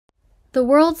the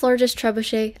world's largest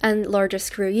trebuchet and largest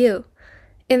screw you.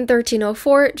 In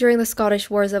 1304, during the Scottish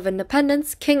Wars of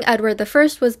Independence, King Edward I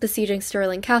was besieging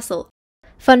Stirling Castle.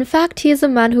 Fun fact, he is the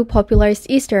man who popularized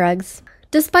Easter eggs.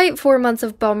 Despite 4 months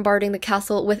of bombarding the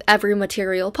castle with every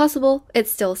material possible, it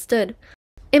still stood.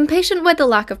 Impatient with the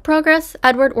lack of progress,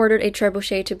 Edward ordered a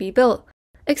trebuchet to be built.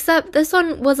 Except this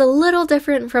one was a little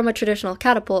different from a traditional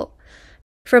catapult.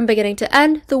 From beginning to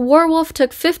end, the Warwolf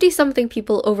took 50-something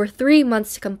people over 3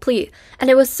 months to complete, and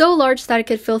it was so large that it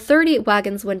could fill 30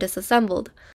 wagons when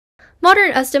disassembled.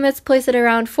 Modern estimates place it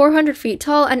around 400 feet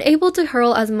tall and able to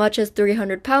hurl as much as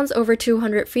 300 pounds over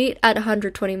 200 feet at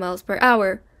 120 miles per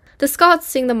hour. The Scots,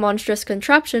 seeing the monstrous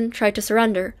contraption, tried to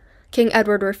surrender. King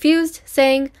Edward refused,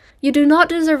 saying, "You do not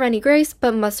deserve any grace,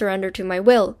 but must surrender to my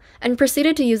will," and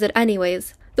proceeded to use it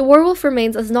anyways. The Warwolf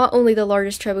remains as not only the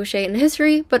largest trebuchet in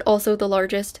history, but also the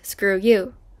largest screw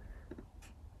you.